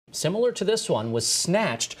similar to this one, was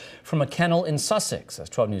snatched from a kennel in Sussex. As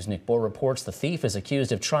 12 News' Nick Bohr reports, the thief is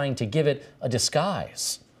accused of trying to give it a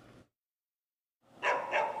disguise.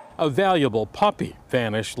 A valuable puppy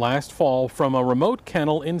vanished last fall from a remote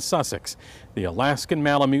kennel in Sussex. The Alaskan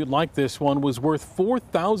Malamute like this one was worth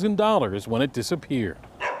 $4,000 when it disappeared.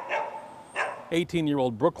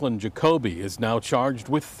 18-year-old Brooklyn Jacoby is now charged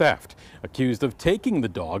with theft, accused of taking the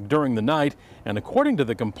dog during the night and, according to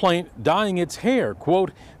the complaint, dyeing its hair,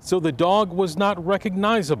 quote, so the dog was not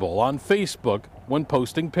recognizable on Facebook when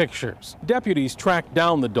posting pictures. Deputies tracked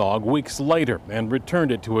down the dog weeks later and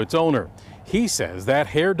returned it to its owner. He says that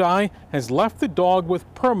hair dye has left the dog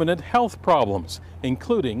with permanent health problems,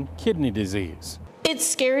 including kidney disease. It's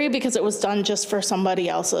scary because it was done just for somebody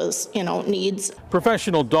else's, needs.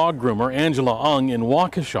 Professional dog groomer Angela Ung in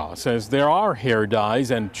Waukesha says there are hair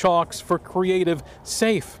dyes and chalks for creative,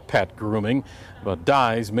 safe pet grooming, but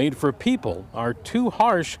dyes made for people are too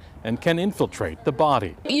harsh and can infiltrate the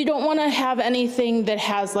body. You don't want to have anything that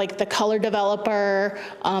has like the color developer,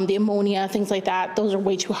 the ammonia, things like that. Those are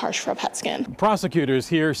way too harsh for a pet skin. Prosecutors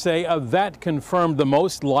here say a vet confirmed the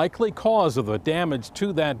most likely cause of the damage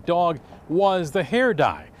to that dog was the hair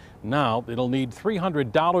dye. Now it'll need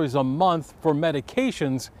 $300 a month for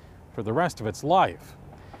medications for the rest of its life.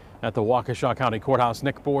 At the Waukesha County Courthouse,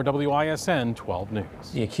 Nick Bohr, WISN 12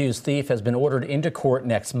 News. The accused thief has been ordered into court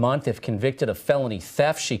next month. If convicted of felony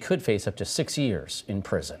theft, she could face up to 6 years in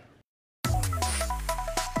prison.